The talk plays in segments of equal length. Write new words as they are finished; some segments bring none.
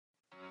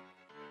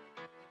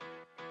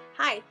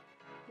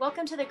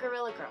Welcome to the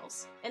Guerrilla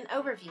Girls, an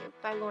overview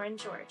by Lauren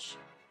George.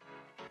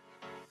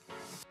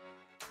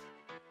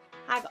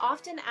 I've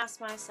often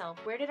asked myself,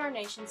 where did our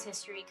nation's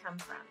history come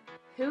from?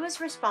 Who is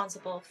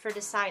responsible for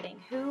deciding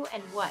who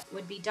and what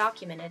would be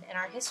documented in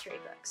our history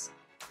books?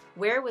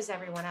 Where was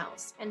everyone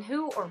else, and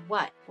who or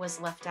what was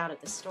left out of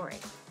the story?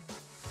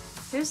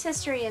 Whose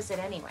history is it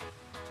anyway?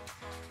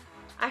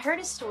 I heard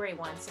a story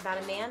once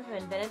about a man who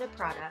invented a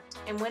product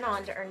and went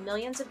on to earn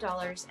millions of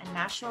dollars and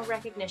national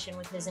recognition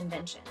with his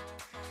invention.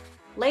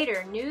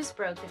 Later, news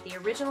broke that the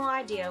original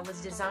idea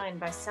was designed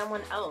by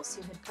someone else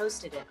who had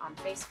posted it on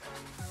Facebook.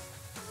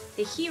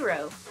 The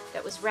hero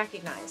that was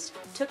recognized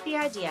took the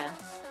idea,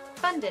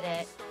 funded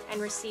it,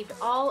 and received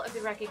all of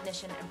the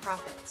recognition and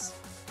profits.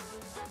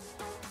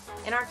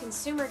 In our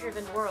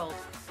consumer-driven world,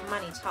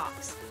 money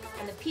talks,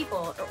 and the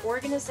people or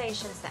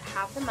organizations that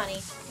have the money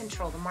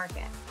control the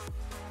market.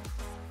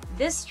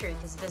 This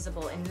truth is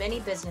visible in many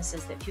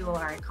businesses that fuel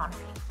our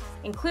economy,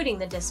 including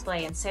the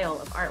display and sale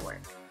of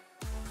artwork.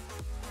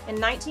 In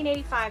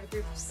 1985, a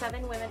group of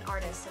 7 women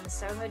artists in the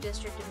Soho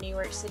district of New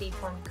York City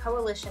formed a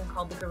coalition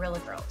called the Guerrilla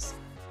Girls.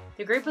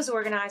 The group was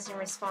organized in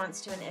response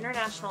to an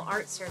international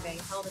art survey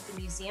held at the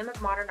Museum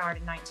of Modern Art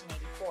in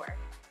 1984.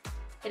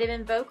 It had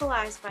been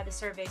vocalized by the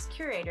survey's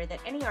curator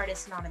that any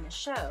artist not in the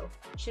show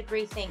should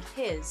rethink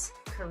his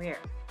career.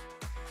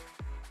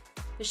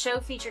 The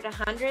show featured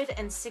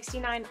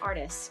 169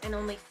 artists, and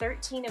only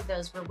 13 of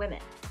those were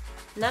women,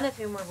 none of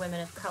whom were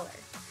women of color.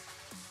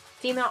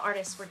 Female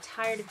artists were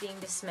tired of being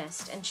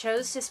dismissed and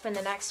chose to spend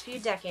the next few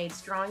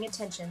decades drawing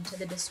attention to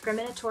the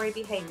discriminatory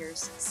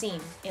behaviors seen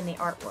in the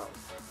art world.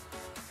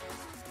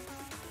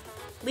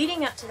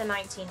 Leading up to the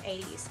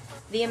 1980s,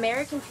 the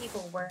American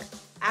people were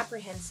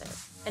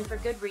apprehensive, and for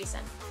good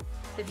reason.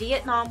 The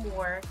Vietnam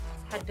War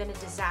had been a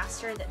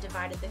disaster that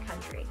divided the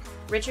country.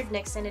 Richard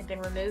Nixon had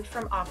been removed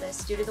from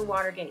office due to the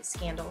Watergate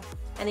scandal,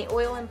 and the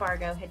oil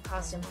embargo had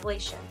caused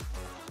inflation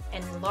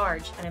and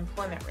large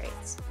unemployment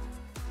rates.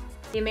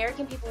 The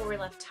American people were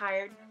left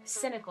tired,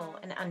 cynical,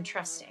 and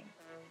untrusting.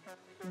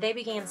 They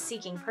began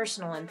seeking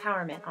personal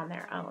empowerment on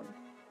their own.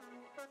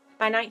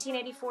 By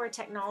 1984,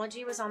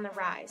 technology was on the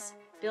rise.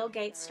 Bill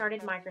Gates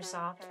started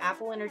Microsoft,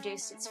 Apple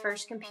introduced its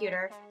first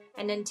computer,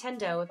 and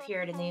Nintendo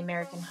appeared in the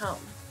American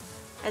home.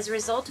 As a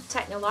result of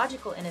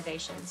technological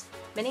innovations,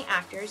 many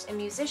actors and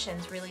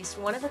musicians released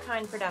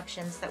one-of-a-kind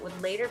productions that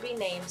would later be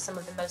named some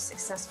of the most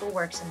successful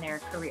works in their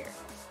career.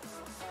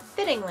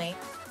 Fittingly,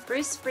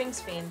 Bruce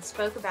Springsteen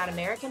spoke about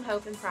American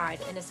hope and pride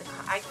in his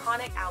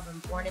iconic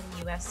album Born in the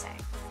USA.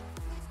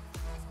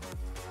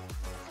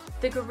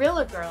 The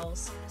Guerrilla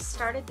Girls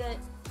described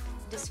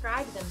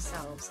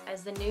themselves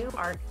as the new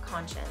art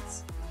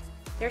conscience.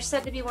 They're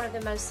said to be one of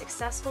the most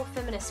successful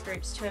feminist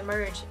groups to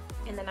emerge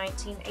in the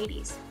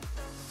 1980s.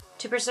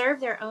 To preserve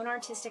their own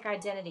artistic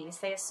identities,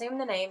 they assumed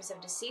the names of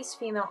deceased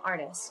female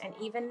artists and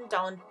even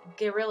donned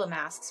gorilla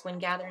masks when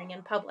gathering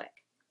in public.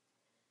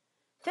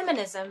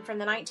 Feminism from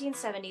the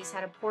 1970s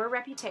had a poor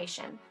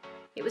reputation.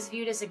 It was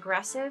viewed as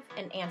aggressive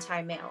and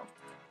anti-male,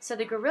 so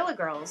the Guerrilla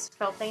Girls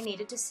felt they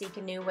needed to seek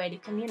a new way to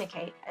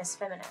communicate as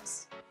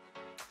feminists.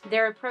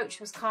 Their approach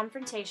was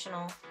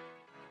confrontational,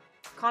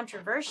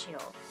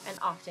 controversial, and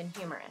often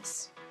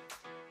humorous.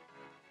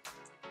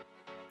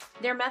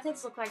 Their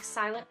methods looked like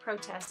silent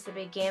protests that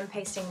began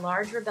pasting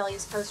large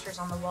rebellious posters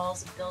on the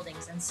walls of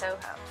buildings in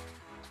Soho.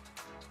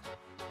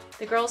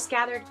 The girls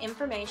gathered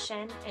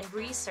information and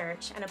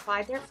research and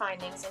applied their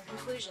findings and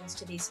conclusions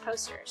to these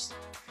posters.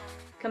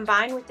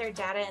 Combined with their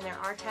data and their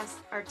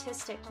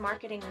artistic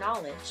marketing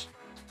knowledge,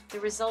 the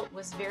result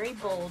was very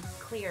bold,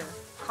 clear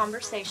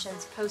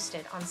conversations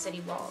posted on city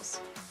walls.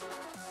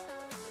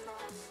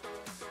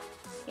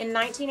 In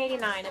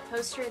 1989, a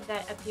poster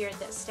that appeared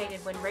that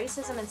stated, "When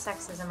racism and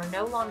sexism are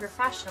no longer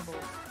fashionable,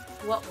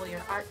 what will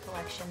your art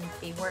collection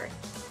be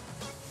worth?"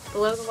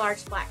 Below the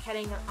large black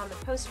heading on the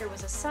poster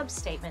was a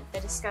sub-statement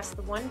that discussed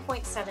the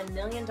 $1.7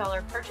 million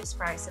purchase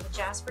price of a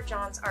Jasper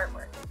Johns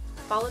artwork,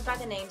 followed by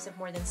the names of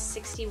more than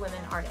 60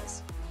 women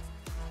artists.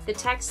 The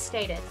text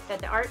stated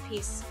that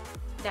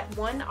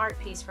one art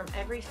piece from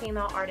every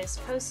female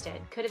artist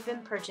posted could have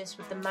been purchased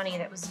with the money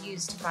that was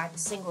used to buy the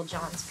single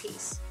Johns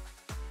piece.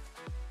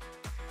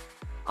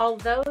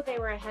 Although they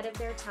were ahead of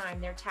their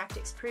time, their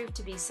tactics proved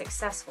to be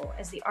successful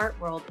as the art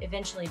world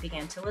eventually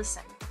began to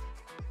listen.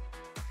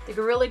 The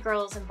Guerrilla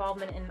Girls'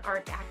 involvement in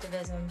art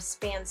activism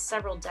spanned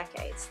several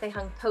decades. They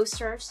hung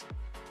posters,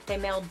 they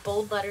mailed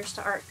bold letters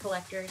to art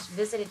collectors,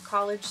 visited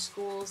college,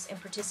 schools,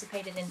 and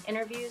participated in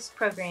interviews,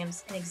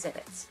 programs, and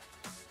exhibits.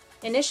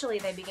 Initially,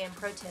 they began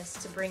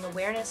protests to bring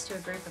awareness to a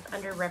group of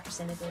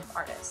underrepresented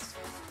artists.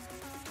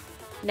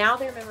 Now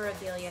their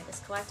memorabilia is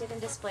collected and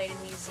displayed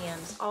in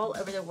museums all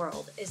over the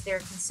world as they're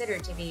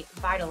considered to be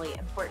vitally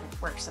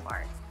important works of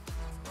art.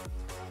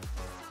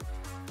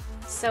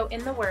 So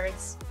in the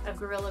words of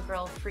Guerrilla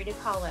Girl Frida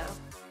Kahlo,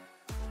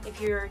 if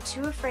you're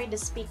too afraid to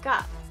speak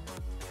up,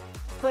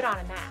 put on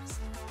a mask,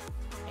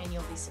 and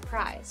you'll be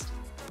surprised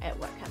at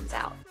what comes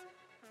out.